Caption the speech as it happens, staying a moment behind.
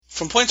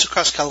From points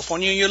across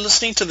California, you're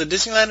listening to the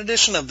Disneyland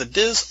edition of the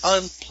Diz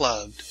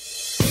Unplugged.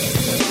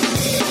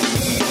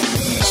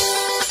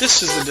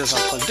 This is the Diz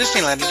Unplugged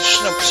Disneyland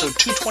edition, episode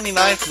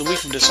 229 for the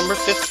week of December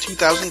 5th,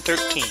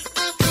 2013.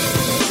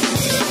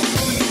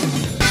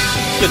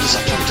 The Diz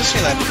Unplugged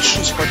Disneyland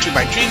edition is brought to you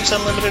by Dreams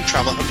Unlimited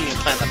Travel, helping you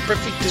plan a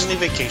perfect Disney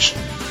vacation.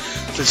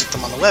 Visit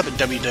them on the web at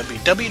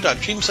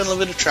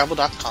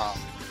www.dreamsunlimitedtravel.com.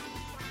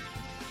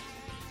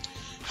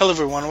 Hello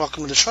everyone,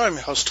 welcome to the show. I'm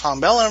your host Tom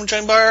Bell, and I'm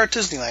joined by our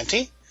Disneyland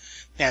team,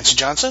 Nancy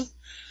Johnson,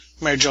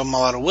 Mary Jo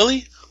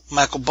Mulatto-Willie,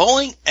 Michael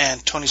Bowling,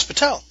 and Tony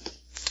Spittell.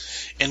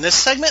 In this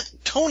segment,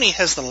 Tony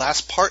has the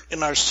last part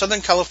in our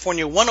Southern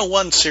California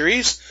 101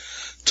 series,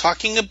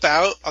 talking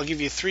about, I'll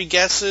give you three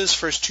guesses,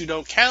 first two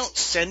don't count,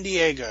 San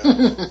Diego.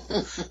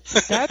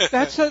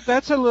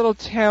 That's a little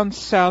town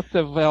south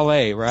of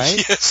L.A.,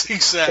 right? Yes,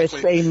 exactly.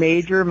 It's a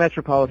major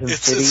metropolitan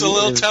city. It's a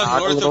little town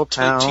north of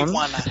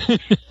Tijuana.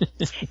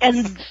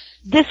 And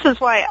this is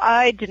why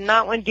I did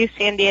not want to do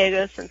San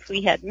Diego, since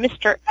we had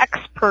Mr.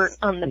 Expert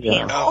on the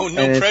panel. Oh,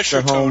 no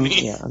pressure,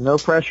 Tony. Yeah, no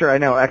pressure. I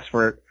know,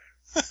 expert.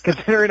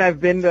 Considering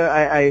I've been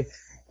to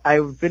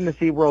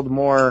SeaWorld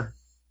more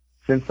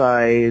since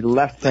I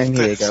left San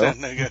Diego.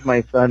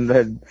 My son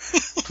had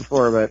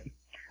before, but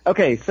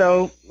okay.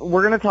 So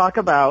we're going to talk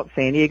about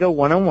San Diego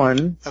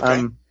 101.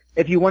 Okay.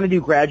 If you want to do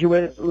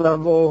graduate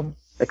level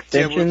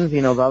extensions,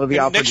 that'll be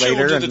offered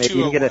later, and maybe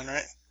you can get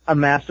a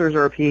master's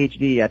or a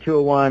PhD. Yeah,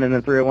 201 and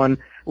then 301.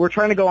 We're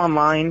trying to go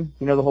online.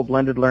 The whole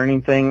blended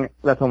learning thing.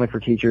 That's only for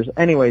teachers.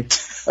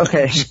 Anyways,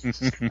 okay.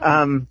 We're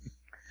going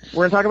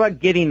to talk about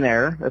getting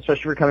there, especially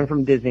if you're coming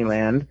from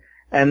Disneyland,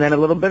 and then a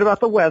little bit about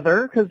the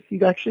weather, because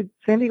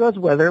San Diego has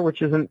weather,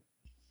 which isn't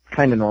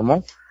kind of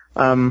normal. If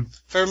I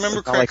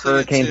remember correctly, like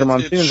hurricanes or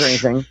monsoons or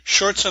anything.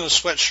 Shorts and a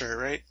sweatshirt,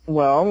 right?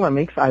 Well,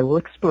 I will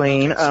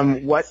explain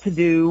what to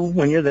do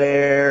when you're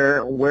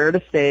there, where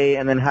to stay,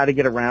 and then how to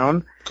get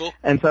around. Cool.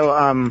 And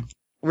so,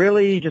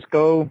 really just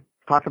go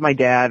talk to my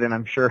dad, and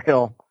I'm sure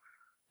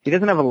he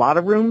doesn't have a lot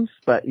of rooms,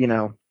 but,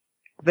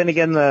 then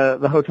again,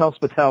 the Hotel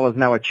Spittell is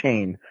now a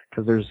chain,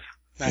 because there's,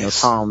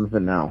 Tom's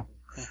and now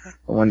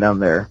the one down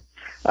there.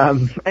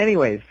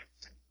 Anyways,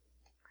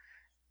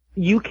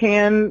 you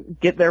can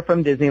get there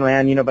from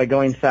Disneyland, by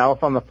going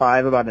south on the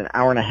 5 about an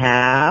hour and a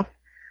half.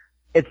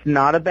 It's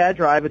not a bad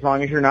drive as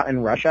long as you're not in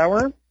rush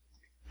hour.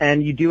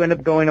 And you do end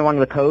up going along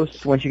the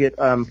coast once you get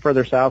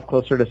further south,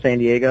 closer to San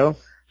Diego.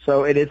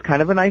 So it is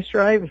kind of a nice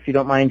drive if you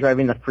don't mind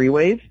driving the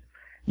freeways.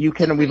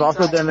 We've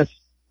also done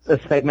a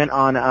segment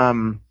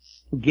on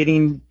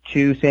getting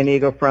to San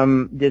Diego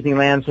from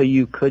Disneyland, so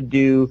you could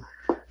do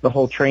the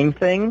whole train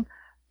thing.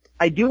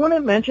 I do want to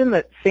mention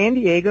that San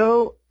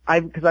Diego,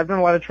 because I've done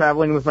a lot of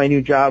traveling with my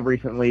new job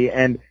recently,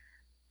 and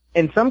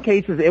in some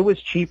cases it was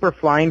cheaper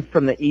flying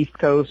from the East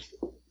Coast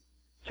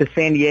to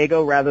San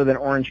Diego rather than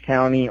Orange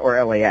County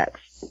or LAX.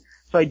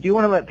 So I do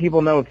want to let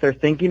people know, if they're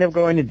thinking of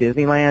going to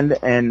Disneyland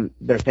and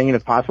they're thinking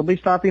of possibly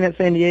stopping at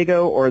San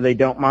Diego, or they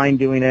don't mind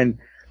doing an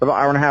about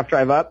hour and a half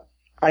drive up,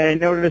 I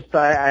noticed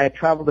I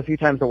traveled a few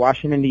times to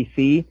Washington,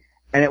 D.C.,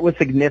 and it was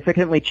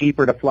significantly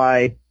cheaper to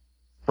fly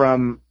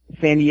from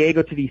San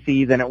Diego to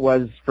D.C. than it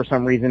was, for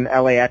some reason,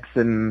 LAX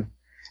and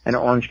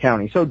Orange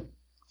County. So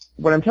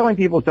what I'm telling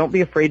people is, don't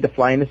be afraid to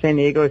fly into San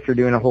Diego if you're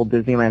doing a whole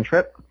Disneyland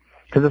trip,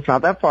 because it's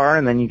not that far,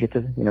 and then you get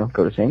to,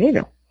 go to San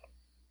Diego.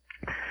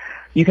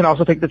 You can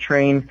also take the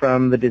train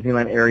from the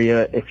Disneyland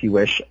area if you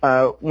wish.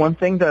 One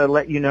thing to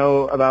let you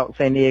know about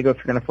San Diego, if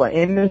you're going to fly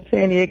into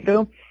San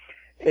Diego,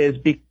 is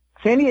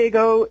San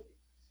Diego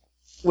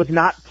was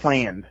not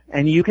planned,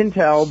 and you can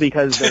tell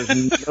because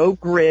there's no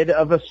grid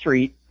of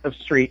streets.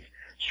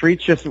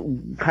 Streets just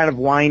kind of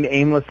wind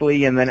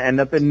aimlessly and then end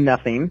up in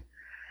nothing.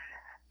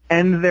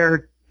 And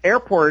their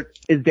airport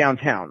is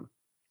downtown.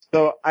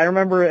 So I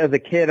remember as a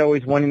kid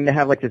always wanting to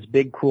have like this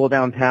big cool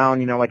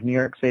downtown, like New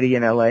York City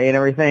and LA and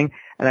everything.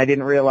 And I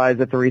didn't realize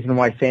that the reason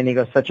why San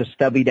Diego is such a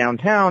stubby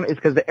downtown is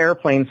because the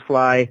airplanes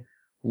fly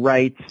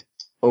right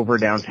over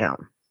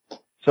downtown.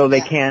 So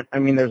they can't,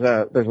 there's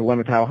a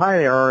limit to how high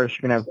they are, or you're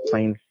gonna have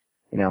planes,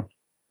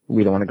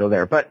 we don't want to go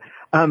there. But,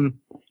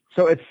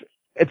 so it's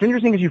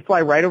interesting because you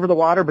fly right over the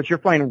water, but you're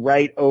flying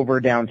right over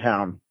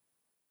downtown.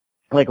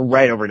 Like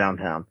right over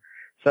downtown.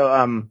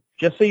 So,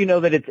 just so you know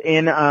that it's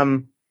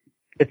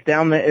it's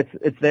down there,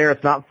 it's there,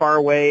 it's not far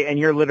away, and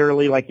you're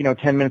literally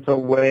 10 minutes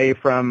away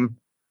from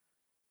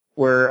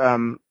where,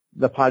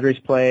 the Padres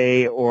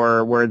play,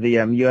 or where the,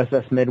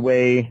 USS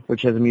Midway,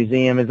 which has a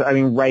museum, is,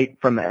 right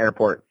from the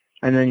airport.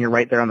 And then you're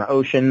right there on the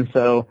ocean.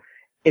 So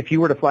if you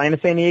were to fly into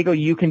San Diego,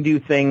 you can do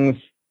things.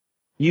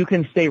 You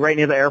can stay right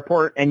near the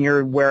airport, and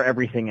you're where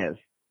everything is.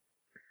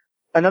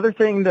 Another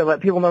thing to let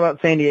people know about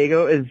San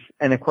Diego is,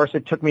 and of course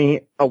it took me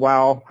a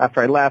while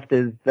after I left,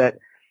 is that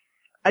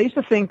I used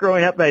to think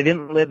growing up that I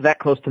didn't live that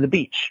close to the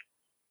beach.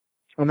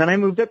 And then I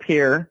moved up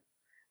here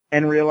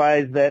and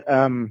realized that,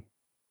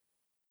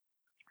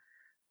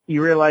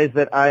 you realize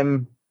that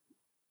I'm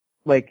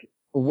way,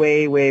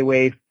 way,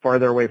 way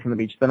farther away from the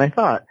beach than I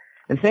thought.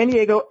 In San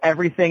Diego,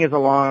 everything is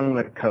along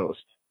the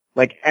coast.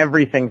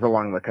 Everything's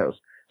along the coast.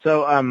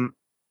 So,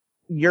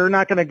 you're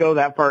not going to go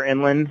that far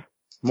inland,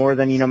 more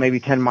than, maybe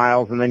 10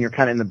 miles, and then you're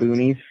kind of in the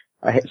boonies.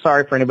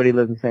 Sorry for anybody who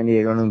lives in San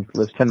Diego and who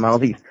lives 10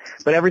 miles east.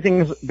 But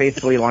everything's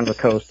basically along the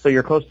coast. So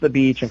you're close to the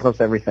beach and close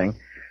to everything.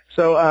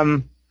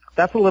 So,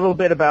 that's a little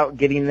bit about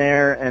getting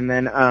there. And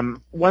then,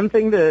 one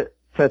thing to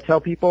tell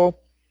people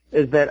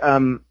is that,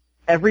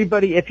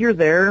 everybody, if you're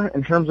there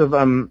in terms of,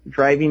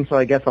 driving, so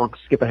I guess I'll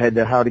skip ahead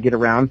to how to get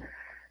around,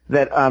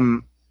 that,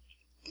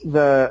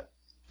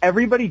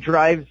 everybody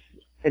drives,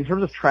 in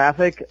terms of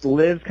traffic,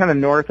 lives kind of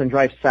north and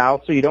drives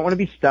south, so you don't want to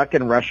be stuck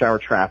in rush hour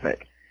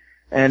traffic.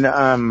 And,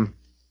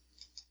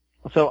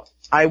 so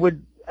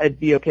it'd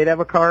be okay to have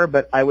a car,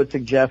 but I would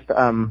suggest,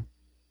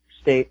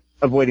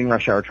 avoiding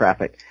rush hour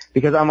traffic.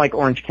 Because unlike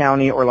Orange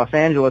County or Los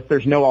Angeles,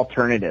 there's no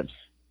alternatives.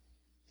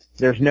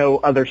 There's no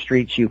other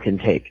streets you can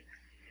take.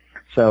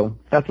 So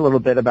that's a little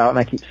bit about, and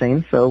I keep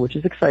saying so, which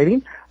is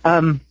exciting.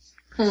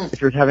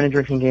 If you're having a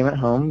drinking game at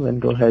home, then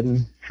go ahead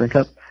and drink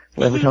up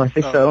every time I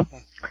say so.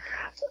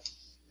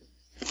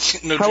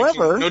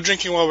 No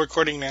drinking while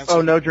recording, Nancy.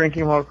 Oh, no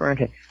drinking while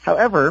recording. Okay.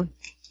 However,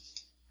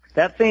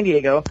 that's San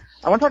Diego.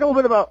 I want to talk a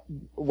little bit about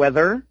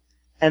weather,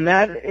 and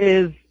that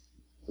is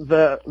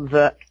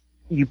the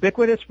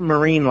ubiquitous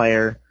marine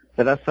layer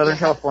that us Southern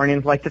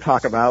Californians like to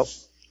talk about,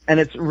 and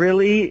it's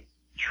really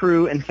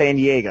true in San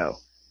Diego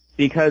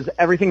because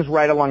everything's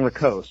right along the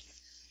coast.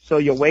 So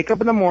you'll wake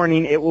up in the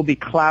morning, it will be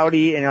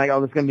cloudy, and you're like,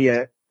 oh, this is going to be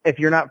if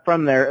you're not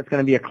from there, it's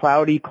going to be a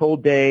cloudy,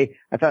 cold day.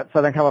 I thought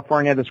Southern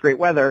California had this great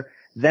weather.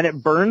 Then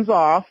it burns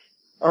off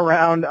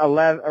around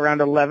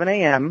 11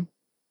 a.m.,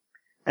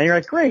 and you're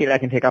like, great, I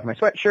can take off my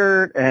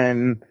sweatshirt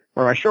and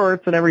wear my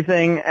shorts and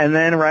everything. And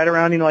then right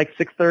around, like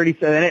 6:30,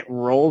 so then it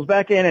rolls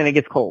back in and it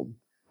gets cold.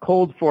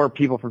 Cold for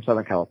people from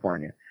Southern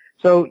California.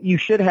 So you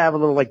should have a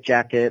little like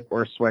jacket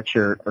or a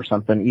sweatshirt or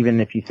something, even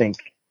if you think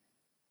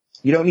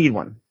you don't need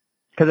one.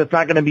 Because it's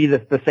not going to be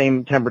the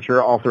same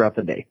temperature all throughout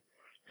the day.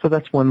 So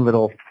that's one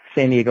little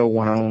San Diego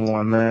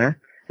 101 there.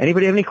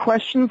 Anybody have any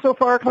questions so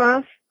far,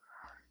 class?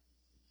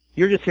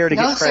 You're just here to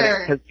get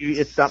credit because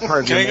it's not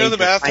part of your Can I go to the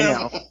bathroom? I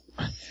know.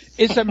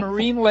 Is a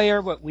marine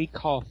layer what we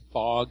call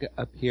fog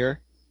up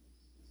here?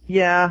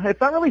 Yeah, it's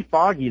not really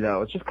foggy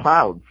though. It's just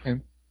clouds. Okay.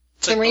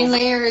 The marine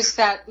layer is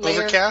that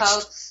layer of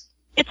clouds.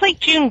 It's like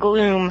June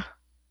gloom.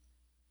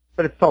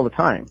 But it's all the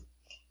time.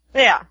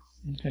 Yeah.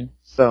 Okay.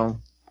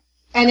 So.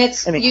 And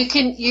it's,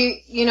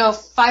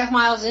 5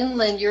 miles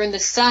inland, you're in the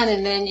sun,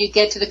 and then you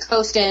get to the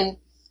coast and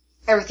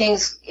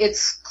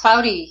it's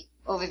cloudy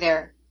over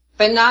there.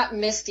 But not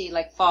misty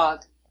like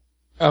fog.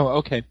 Oh,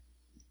 okay.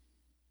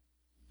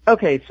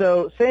 Okay,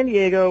 so San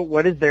Diego,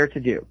 what is there to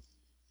do?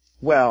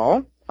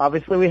 Well,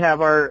 obviously we have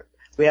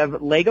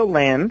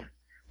Legoland,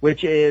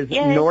 which is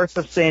north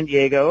of San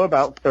Diego,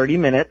 about 30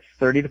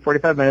 to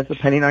 45 minutes,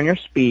 depending on your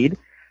speed.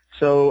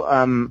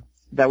 So,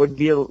 that would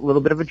be a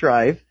little bit of a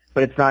drive,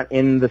 but it's not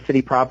in the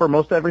city proper.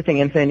 Most everything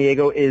in San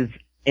Diego is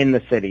in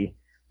the city.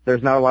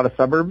 There's not a lot of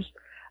suburbs.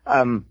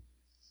 And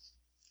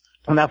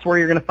that's where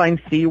you're going to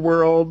find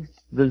SeaWorld,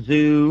 the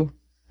zoo,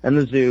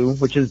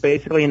 which is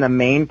basically in the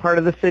main part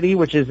of the city,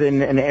 which is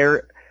in an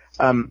area.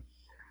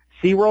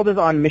 SeaWorld is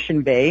on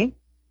Mission Bay,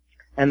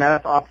 and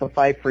that's off the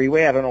 5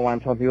 freeway. I don't know why I'm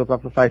telling people it's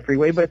off the 5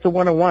 freeway, but it's a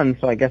 101,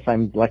 so I guess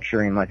I'm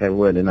lecturing like I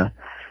would in a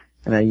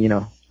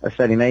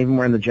setting. I even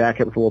wearing the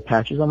jacket with little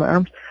patches on my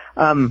arms.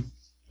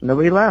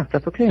 Nobody laughed.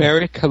 That's okay.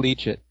 Very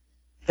collegiate.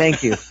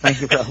 Thank you.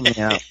 Thank you for helping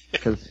me out.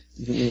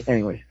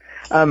 Anyways.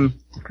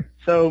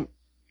 So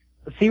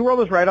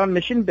SeaWorld is right on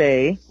Mission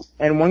Bay,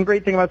 and one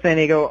great thing about San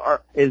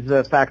Diego is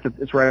the fact that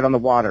it's right on the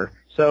water.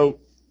 So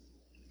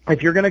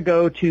if you're going to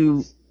go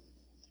to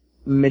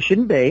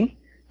Mission Bay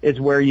is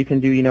where you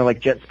can do,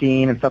 like jet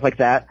skiing and stuff like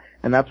that,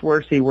 and that's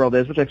where SeaWorld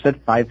is, which I've said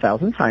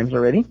 5,000 times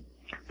already.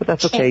 But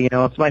that's okay,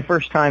 it's my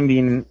first time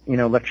being,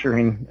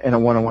 lecturing in a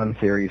 101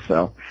 series,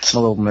 so I'm a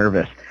little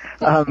nervous.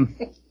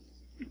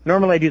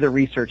 Normally I do the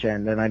research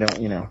end, and I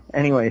don't,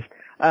 Anyways,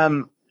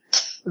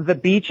 the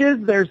beaches,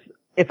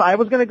 if I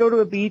was going to go to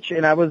a beach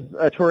and I was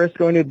a tourist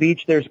going to a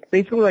beach, there's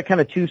basically like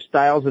kind of two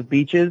styles of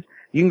beaches.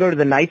 You can go to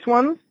the nice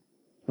ones,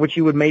 which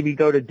you would maybe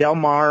go to Del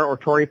Mar or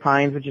Torrey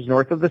Pines, which is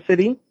north of the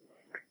city,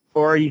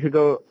 or you could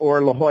go,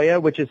 or La Jolla,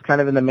 which is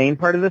kind of in the main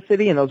part of the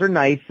city, and those are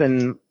nice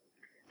and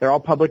they're all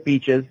public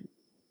beaches.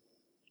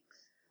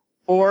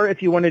 Or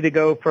if you wanted to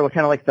go for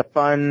kind of like the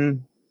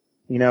fun,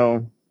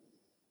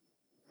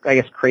 I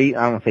guess I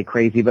don't want to say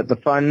crazy, but the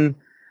fun,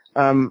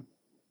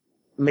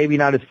 maybe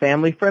not as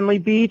family-friendly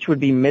beach would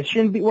be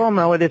Mission Beach. Well,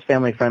 no, it is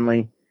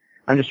family-friendly.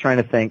 I'm just trying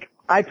to think.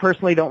 I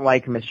personally don't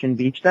like Mission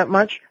Beach that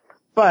much,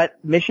 but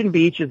Mission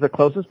Beach is the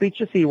closest beach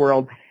to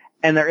SeaWorld,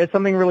 and there is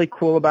something really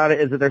cool about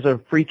it is that there's a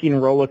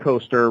freaking roller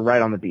coaster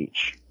right on the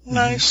beach.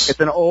 Nice. It's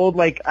an old,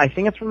 I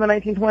think it's from the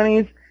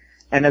 1920s,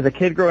 and as a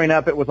kid growing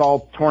up, it was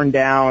all torn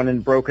down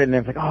and broken, and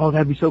it's like, oh,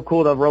 that'd be so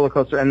cool to have a roller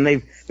coaster, and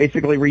they've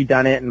basically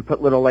redone it and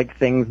put little,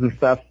 things and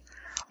stuff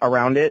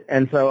around it,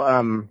 and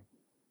so,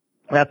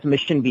 that's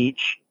Mission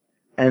Beach,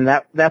 and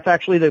that's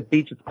actually the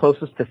beach that's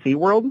closest to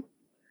SeaWorld.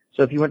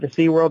 So if you went to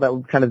SeaWorld, that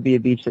would kind of be a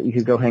beach that you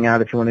could go hang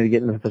out if you wanted to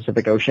get into the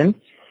Pacific Ocean.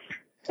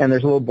 And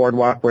there's a little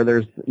boardwalk where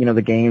there's,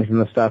 the games and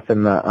the stuff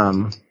and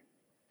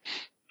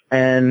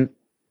and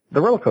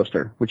the roller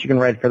coaster, which you can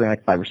ride for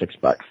like $5 or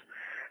 $6.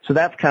 So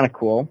that's kind of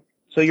cool.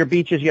 So your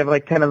beaches, you have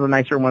like 10 of the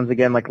nicer ones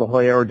again, like La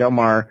Jolla or Del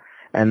Mar,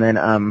 and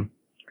then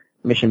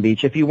Mission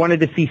Beach. If you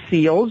wanted to see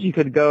seals, you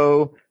could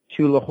go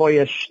to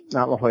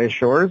not La Jolla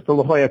Shores, the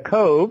La Jolla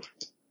Cove,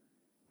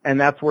 and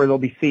that's where there'll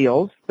be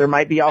seals. There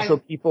might be also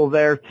people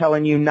there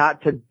telling you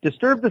not to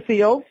disturb the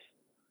seals.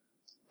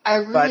 I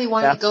really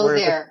want to go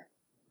there.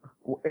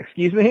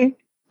 Excuse me?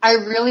 I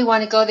really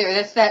want to go there.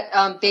 That's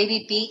that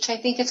Baby Beach, I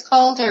think it's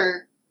called,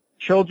 or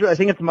Children. I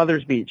think it's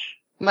Mother's Beach.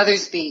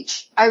 Mother's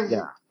Beach.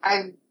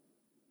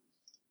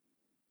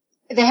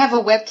 They have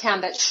a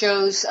webcam that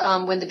shows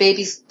when the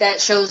babies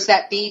shows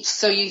that beach,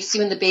 so you see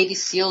when the baby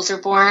seals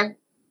are born.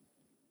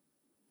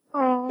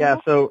 Aww. Yeah.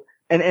 So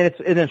and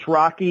it's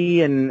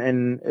rocky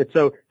and it's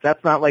so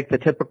that's not like the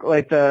typical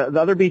like the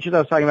other beaches I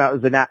was talking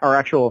about are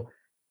actual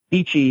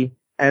beachy,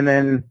 and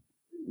then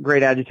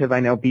great adjective,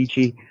 I know,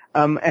 beachy.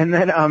 And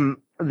then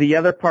the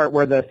other part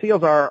where the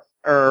seals are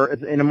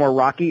in a more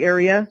rocky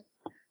area,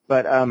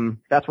 but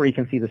that's where you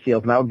can see the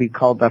seals, and that would be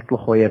called La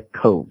Jolla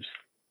Coves.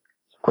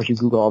 Of course, you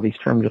Google all these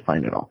terms, you'll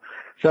find it all.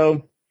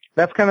 So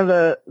that's kind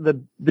of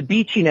the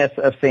beachiness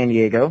of San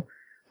Diego.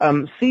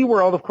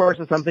 SeaWorld, of course,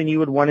 is something you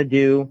would want to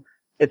do.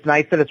 It's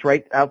nice that it's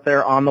right out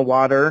there on the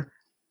water.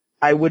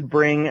 I would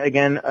bring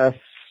again a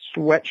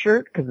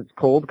sweatshirt because it's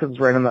cold because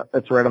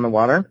it's right on the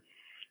water.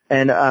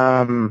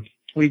 And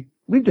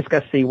we've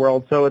discussed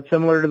SeaWorld, so it's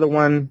similar to the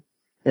one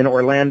in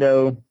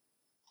Orlando.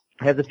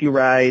 It has a few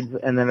rides,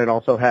 and then it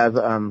also has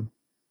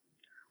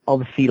all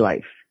the sea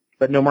life,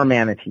 but no more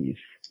manatees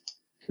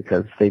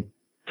because they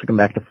took them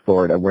back to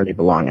Florida where they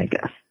belong, I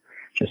guess.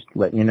 Just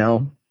letting you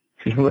know.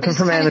 If you're looking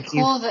for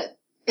manatees.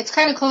 It's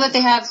kind of cool that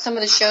they have some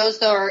of the shows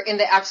that are in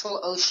the actual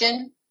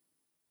ocean,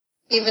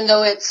 even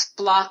though it's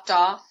blocked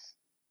off,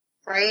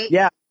 right?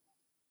 Yeah.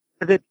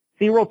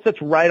 SeaWorld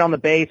sits right on the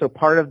bay, so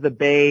part of the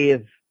bay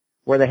is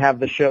where they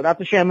have the show. Not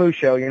the Shamu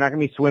show. You're not going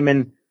to be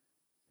swimming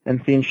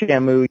and seeing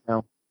Shamu,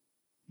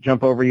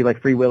 jump over you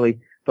like Free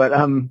Willy. But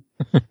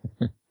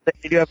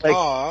they do have like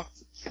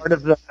part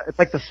of it's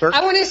like the circus.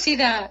 I want to see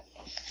that.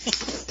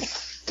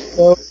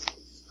 So,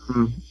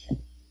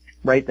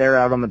 right there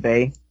out on the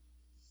bay.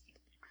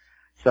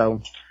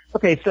 So,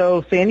 okay,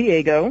 so San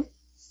Diego,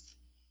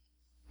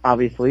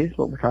 obviously, is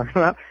what we're talking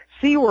about.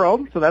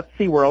 SeaWorld, so that's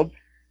SeaWorld.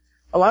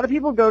 A lot of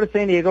people go to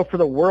San Diego for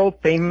the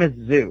world-famous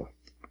zoo.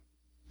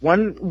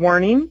 One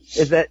warning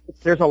is that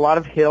there's a lot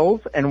of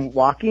hills and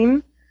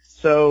walking,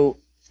 so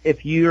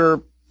if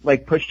you're,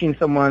 like, pushing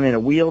someone in a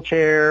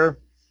wheelchair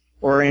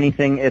or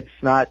anything, it's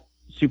not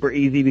super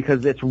easy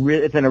because it's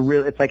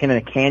like in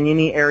a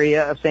canyon-y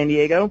area of San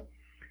Diego,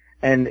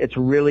 and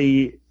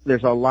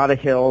there's a lot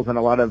of hills and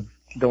a lot of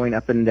going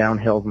up and down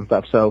hills and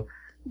stuff, so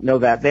know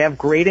that. They have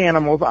great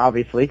animals,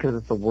 obviously, because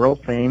it's the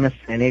world-famous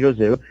San Diego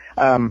Zoo.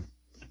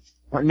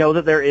 Know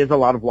that there is a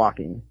lot of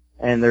walking,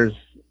 and there's,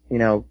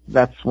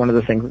 that's one of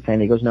the things that San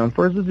Diego's known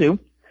for is the zoo.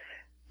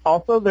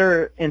 Also,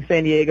 there in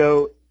San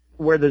Diego,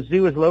 where the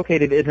zoo is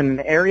located, is in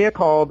an area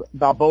called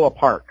Balboa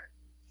Park.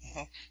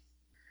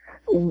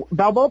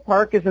 Balboa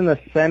Park is in the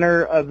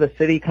center of the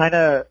city,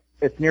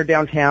 it's near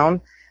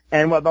downtown,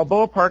 and what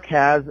Balboa Park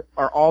has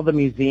are all the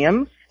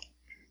museums,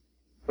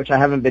 which I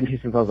haven't been to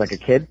since I was like a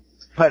kid,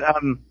 but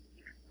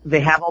they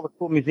have all the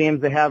cool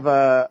museums. They have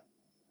a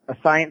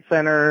science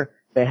center.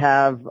 They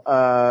have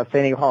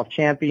San Diego Hall of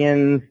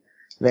Champions.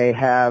 They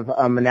have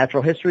a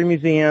natural history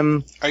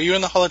museum. Are you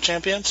in the Hall of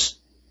Champions?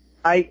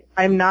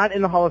 I'm not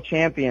in the Hall of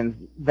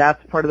Champions.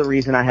 That's part of the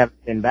reason I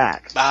haven't been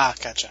back. Ah,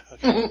 gotcha.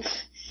 Okay.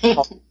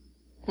 Gosh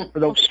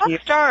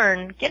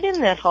darn, get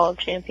in that Hall of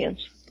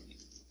Champions.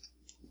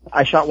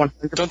 I shot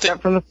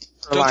 100% from the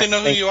Don't they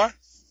know who you are?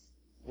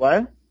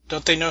 What?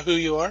 Don't they know who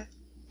you are?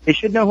 They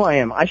should know who I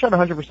am. I shot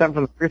 100%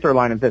 from the free throw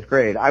line in 5th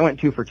grade. I went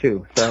 2 for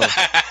 2, so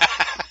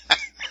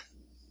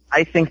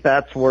I think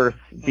that's worth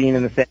being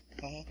in the same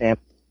camp.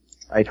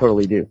 I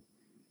totally do.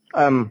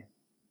 There's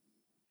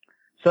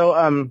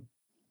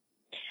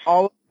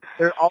all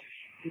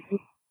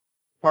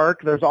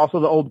park. There's also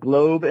the old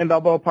Globe in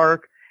Balboa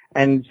Park,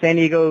 and the San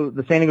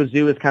Diego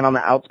Zoo is kind of on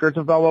the outskirts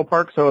of Balboa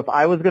Park. So if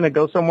I was going to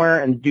go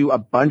somewhere and do a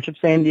bunch of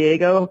San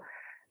Diego,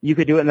 you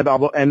could do it in the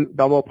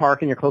Balboa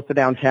Park, and you're close to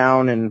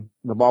downtown and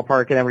the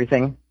ballpark and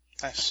everything.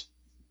 Nice.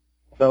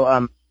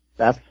 So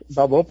that's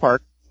Balboa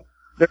Park.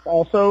 There's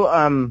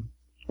also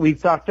we've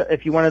talked.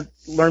 If you want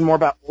to learn more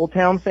about Old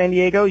Town San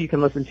Diego, you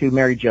can listen to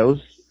Mary Jo's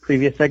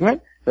previous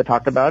segment that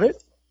talked about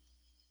it.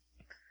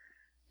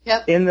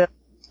 Yep.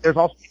 There's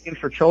also games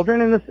for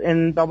children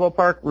in Balboa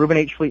Park, Reuben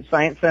H. Fleet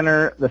Science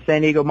Center, the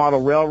San Diego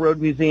Model Railroad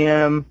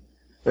Museum.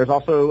 There's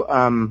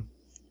also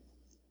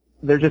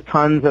there's just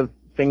tons of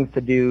things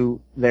to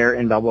do there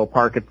in Balboa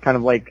Park. It's kind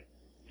of like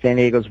San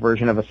Diego's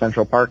version of a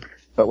Central Park,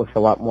 but with a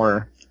lot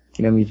more,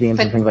 museums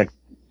and things like that.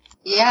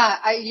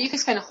 Yeah, you could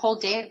spend a whole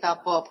day at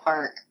Balboa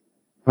Park.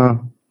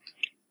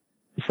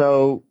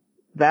 So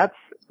that's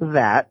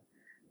that.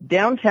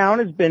 Downtown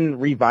has been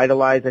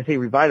revitalized. I say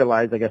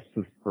revitalized, I guess,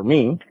 for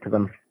me, because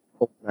I'm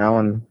old now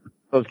and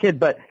those kids.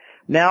 But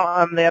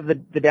now they have the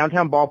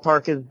downtown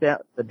ballpark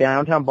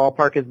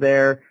is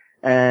there,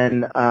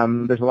 and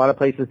there's a lot of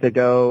places to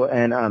go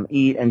and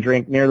eat and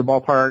drink near the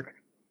ballpark,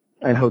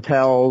 and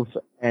hotels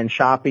and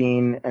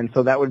shopping, and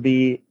so that would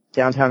be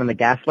downtown in the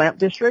Gaslamp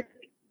district.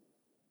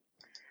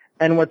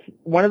 And what's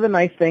one of the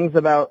nice things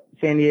about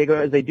San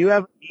Diego is they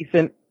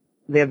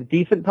have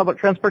decent public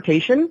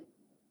transportation,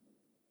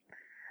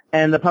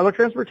 and the public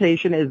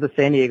transportation is the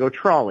San Diego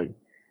Trolley.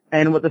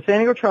 And what the San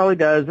Diego Trolley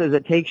does is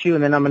it takes you,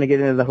 and then I'm going to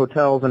get into the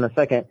hotels in a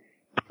second.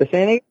 The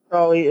San Diego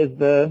Trolley is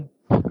an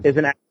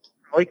actual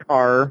trolley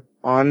car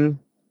on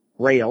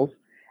rails,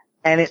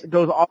 and it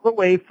goes all the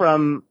way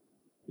from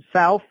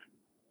south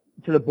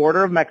to the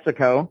border of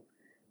Mexico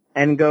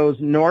and goes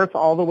north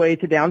all the way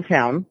to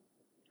downtown.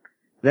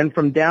 Then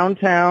from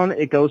downtown,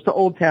 it goes to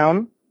Old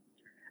Town,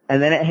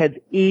 and then it heads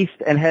east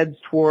and heads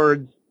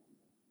towards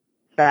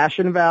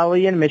Fashion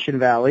Valley and Mission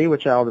Valley,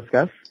 which I'll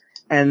discuss,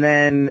 and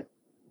then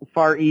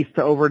far east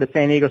to over to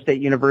San Diego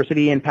State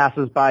University and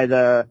passes by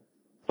the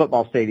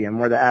football stadium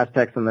where the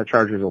Aztecs and the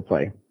Chargers will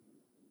play.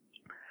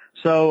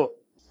 So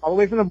all the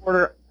way from the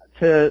border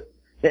to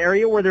the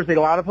area where there's a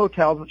lot of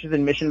hotels, which is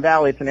in Mission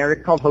Valley. It's an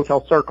area called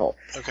Hotel Circle.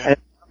 Okay. And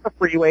it's off the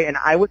freeway, and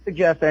I would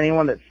suggest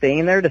anyone that's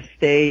staying there to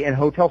stay in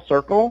Hotel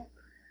Circle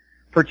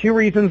for two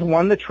reasons.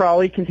 One, the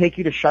trolley can take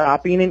you to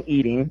shopping and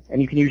eating,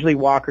 and you can usually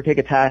walk or take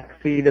a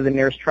taxi to the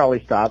nearest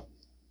trolley stop.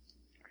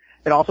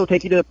 It'll also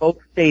take you to both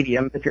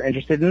stadiums if you're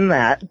interested in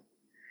that.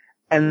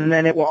 And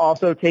then it will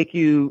also take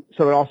you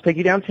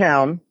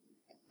downtown.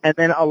 And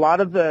then a lot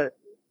of the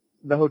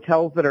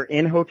hotels that are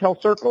in Hotel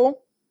Circle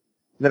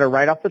that are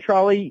right off the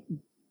trolley,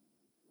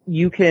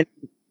 you can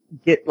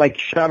get like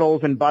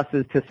shuttles and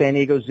buses to San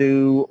Diego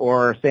Zoo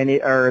or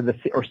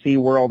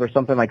SeaWorld or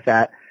something like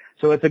that.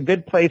 So it's a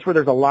good place where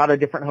there's a lot of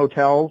different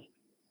hotels,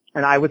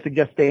 and I would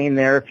suggest staying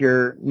there if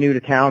you're new to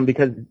town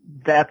because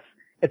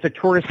it's a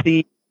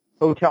touristy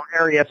hotel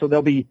area, so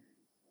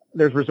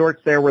there's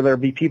resorts there where there'll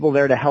be people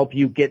there to help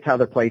you get to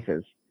other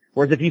places.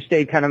 Whereas if you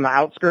stayed kind of on the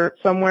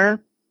outskirts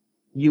somewhere,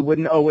 you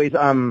wouldn't always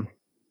if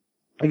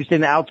you stay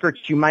in the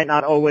outskirts, you might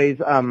not always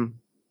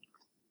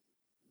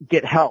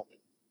get help.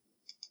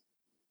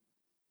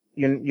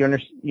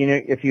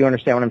 If you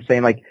understand what I'm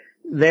saying, like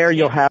there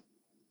you'll have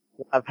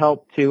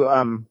help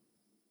to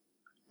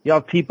you'll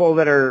have people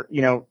that are,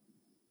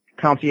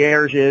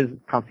 concierges.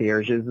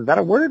 Is that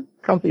a word?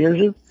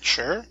 Concierges?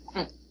 Sure.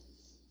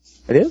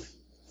 It is?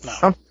 No.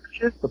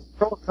 Concierges? The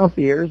plural of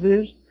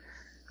concierges?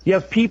 You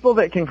have people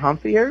that can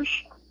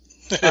concierge.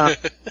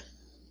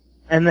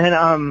 And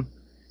then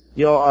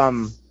you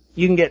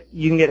can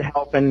get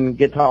help and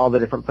get to all the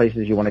different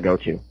places you want to go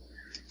to.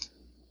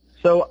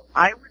 So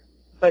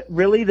but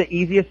really the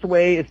easiest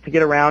way is to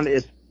get around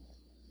is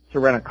to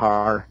rent a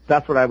car.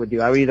 That's what I would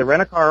do. I would either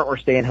rent a car or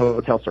stay in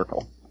Hotel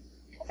Circle.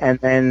 And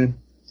then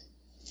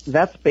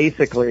that's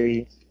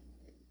basically,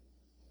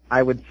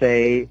 I would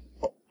say,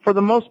 for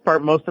the most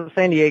part, most of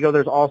San Diego.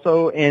 There's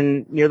also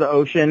near the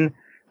ocean,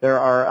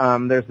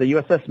 there's the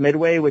USS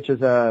Midway, which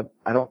is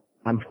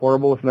I'm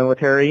horrible with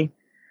military.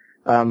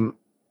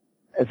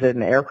 Is it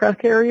an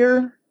aircraft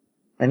carrier?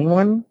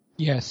 Anyone?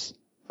 Yes.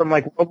 From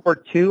like World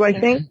War II, I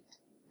think?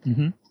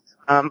 Mm-hmm.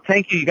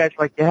 Thank you. You guys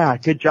are like, yeah,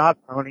 good job,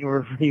 Tony.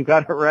 You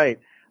got it right.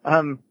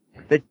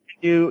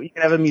 You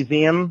can have a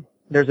museum.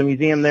 There's a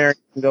museum there.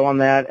 You can go on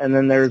that. And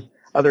then there's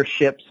other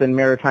ships and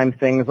maritime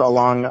things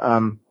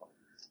along,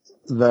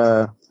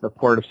 the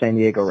port of San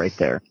Diego right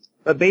there.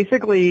 But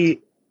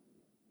basically,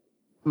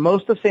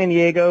 most of San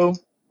Diego,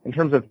 in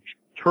terms of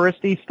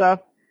touristy stuff,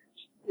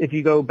 if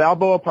you go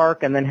Balboa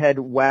Park and then head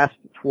west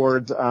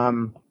towards,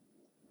 the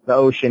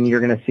ocean,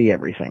 you're going to see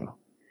everything.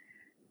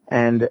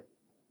 And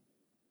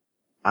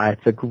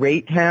it's a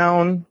great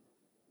town.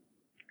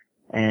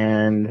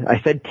 And I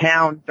said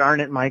town,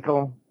 darn it,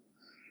 Michael.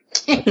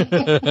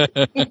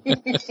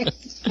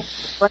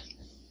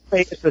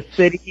 It's a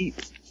city,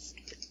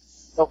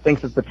 still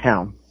thinks it's a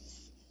town.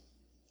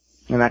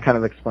 And that kind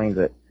of explains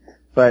it.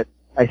 But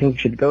I think you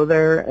should go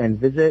there and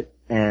visit,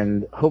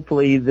 and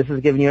hopefully this has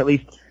given you at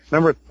least,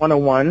 remember it's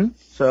 101,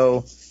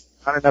 so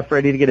not enough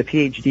ready to get a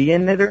PhD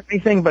in it or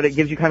anything, but it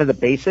gives you kind of the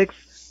basics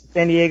of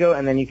San Diego,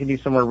 and then you can do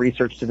some more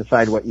research to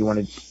decide what you want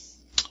to do.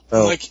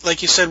 So,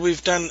 like you said,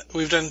 we've done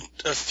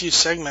a few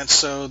segments.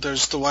 So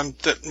there's the one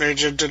that Mary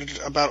Jo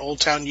did about Old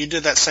Town. You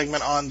did that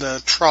segment on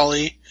the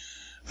trolley,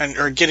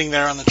 or getting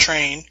there on the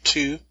train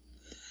too.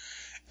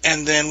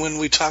 And then when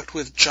we talked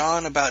with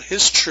John about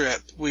his trip,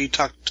 we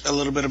talked a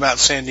little bit about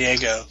San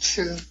Diego.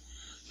 True.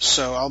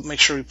 So I'll make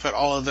sure we put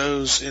all of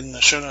those in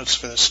the show notes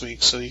for this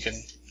week, so you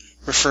can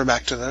refer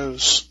back to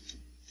those.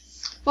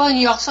 Well, and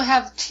you also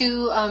have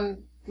two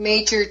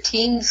major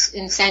teams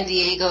in San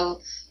Diego.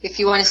 If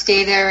you want to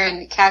stay there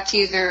and catch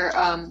either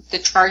the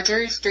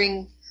Chargers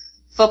during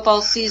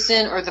football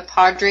season or the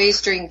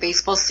Padres during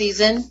baseball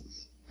season.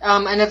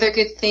 Another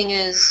good thing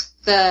is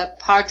the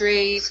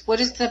Padres, what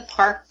is the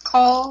park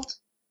called?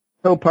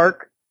 Petco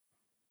Park.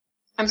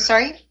 I'm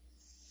sorry?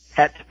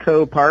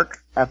 Petco Park,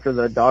 after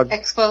the dog.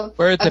 Expo.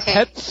 Where the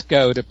pets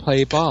go to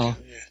play ball.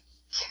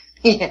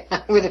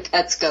 Yeah, where the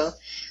pets go.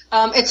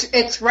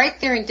 It's right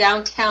there in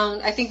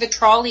downtown. I think the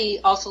trolley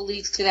also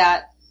leads to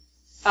that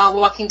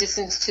walking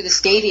distance to the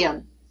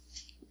stadium.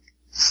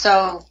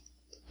 So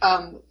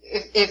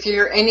if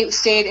you're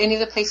stay at any of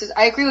the places,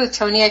 I agree with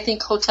Tony. I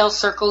think Hotel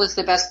Circle is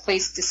the best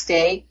place to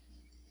stay.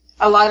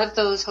 A lot of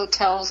those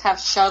hotels have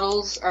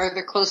shuttles, or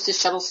they're close to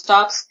shuttle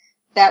stops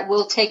that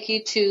will take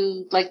you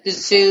to like the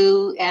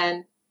zoo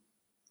and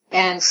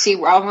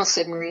SeaWorld. I almost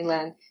said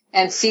Marineland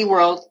and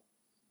SeaWorld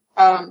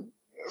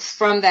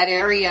from that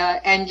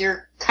area, and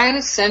you're kind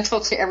of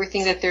central to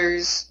everything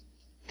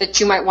that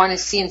you might want to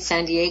see in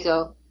San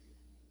Diego.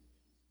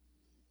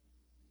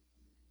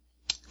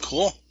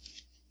 Cool.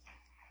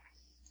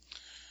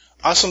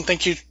 Awesome.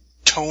 Thank you,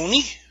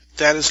 Tony.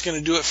 That is going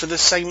to do it for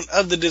this segment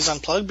of the Diz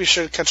Unplugged. Be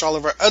sure to catch all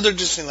of our other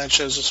Disneyland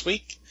shows this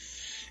week.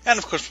 And,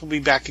 of course, we'll be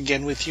back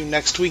again with you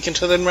next week.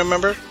 Until then,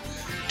 remember,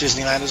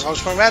 Disneyland is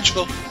always more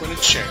magical when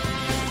it's shared.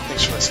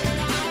 Thanks for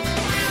listening.